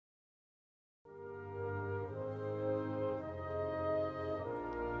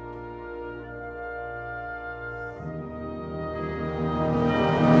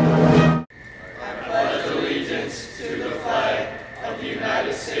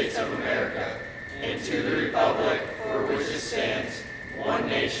States of America and to the republic for which it stands, one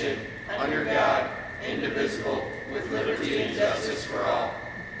nation, under God, indivisible, with liberty and justice for all.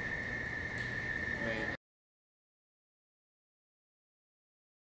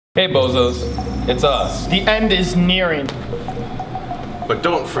 Hey bozos, it's us. The end is nearing. But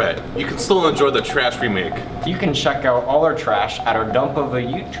don't fret, you can still enjoy the trash we make. You can check out all our trash at our Dump of a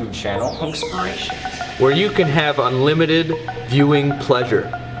YouTube channel, Inspirations, where you can have unlimited viewing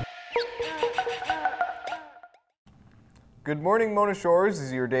pleasure. Good morning, Mona Shores.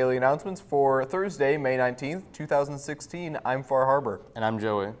 These are your daily announcements for Thursday, May 19th, 2016. I'm Far Harbor. And I'm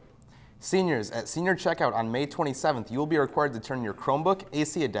Joey. Seniors, at senior checkout on May 27th, you will be required to turn your Chromebook,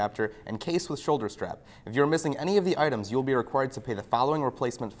 AC adapter, and case with shoulder strap. If you're missing any of the items, you will be required to pay the following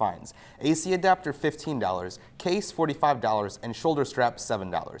replacement fines. AC adapter, $15, case, $45, and shoulder strap,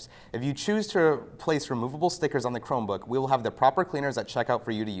 $7. If you choose to place removable stickers on the Chromebook, we will have the proper cleaners at checkout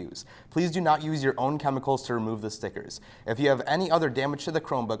for you to use. Please do not use your own chemicals to remove the stickers. If you have any other damage to the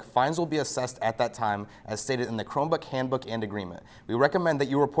Chromebook, fines will be assessed at that time, as stated in the Chromebook handbook and agreement. We recommend that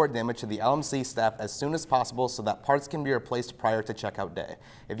you report damage to the LMC staff as soon as possible so that parts can be replaced prior to checkout day.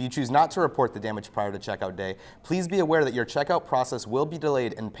 If you choose not to report the damage prior to checkout day, please be aware that your checkout process will be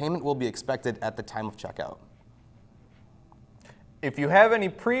delayed and payment will be expected at the time of checkout. If you have any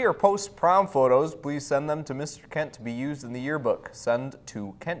pre- or post-prom photos, please send them to Mr. Kent to be used in the yearbook. Send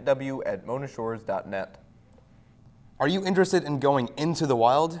to kentw@monashores.net. Are you interested in going into the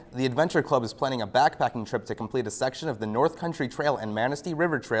wild? The Adventure Club is planning a backpacking trip to complete a section of the North Country Trail and Manistee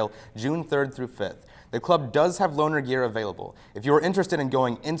River Trail June 3rd through 5th. The club does have loaner gear available. If you are interested in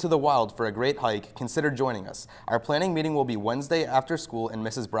going into the wild for a great hike, consider joining us. Our planning meeting will be Wednesday after school in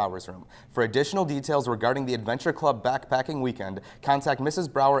Mrs. Brower's room. For additional details regarding the Adventure Club backpacking weekend, contact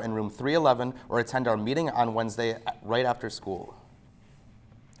Mrs. Brower in room 311 or attend our meeting on Wednesday right after school.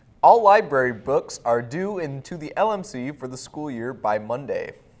 All library books are due into the LMC for the school year by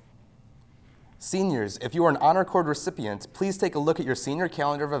Monday. Seniors, if you are an Honor Cord recipient, please take a look at your senior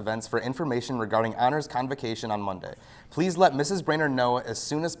calendar of events for information regarding Honors Convocation on Monday. Please let Mrs. Brainerd know as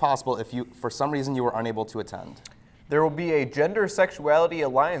soon as possible if for some reason you are unable to attend. There will be a Gender Sexuality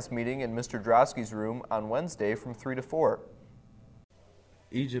Alliance meeting in Mr. Drosky's room on Wednesday from 3 to 4.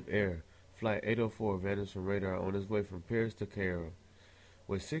 Egypt Air, Flight 804 vanished from radar on its way from Paris to Cairo.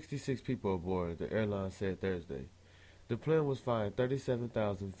 With 66 people aboard, the airline said Thursday. The plane was flying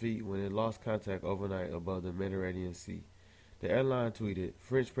 37,000 feet when it lost contact overnight above the Mediterranean Sea. The airline tweeted,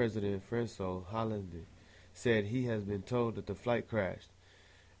 French President François Hollande said he has been told that the flight crashed.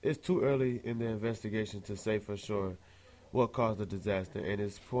 It's too early in the investigation to say for sure what caused the disaster, and at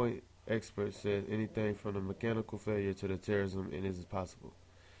this point, experts said anything from the mechanical failure to the terrorism is possible.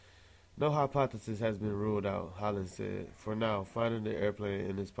 No hypothesis has been ruled out, Holland said. For now, finding the airplane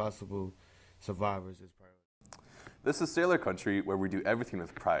and its possible survivors is priority. This is Sailor Country, where we do everything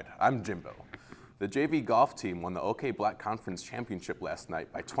with pride. I'm Jimbo. The JV golf team won the OK Black Conference Championship last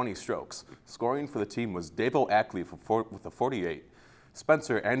night by 20 strokes. Scoring for the team was Davo Ackley with a 48,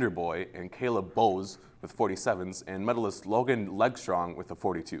 Spencer Anderboy and Caleb Bowes with 47s, and medalist Logan Legstrong with a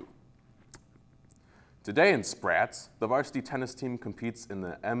 42. Today in Sprats, the varsity tennis team competes in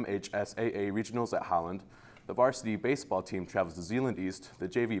the MHSAA Regionals at Holland. The varsity baseball team travels to Zeeland East. The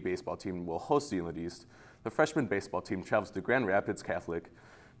JV baseball team will host Zeeland East. The freshman baseball team travels to Grand Rapids Catholic.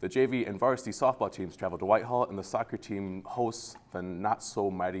 The JV and varsity softball teams travel to Whitehall, and the soccer team hosts the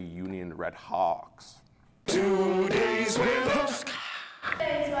not-so-mighty Union Red Hawks. 2 days with us.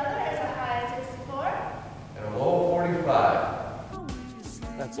 Today's weather is a high of 64 And a low 45.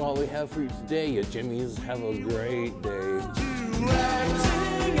 That's all we have for you today, you Jimmies. Have a great day.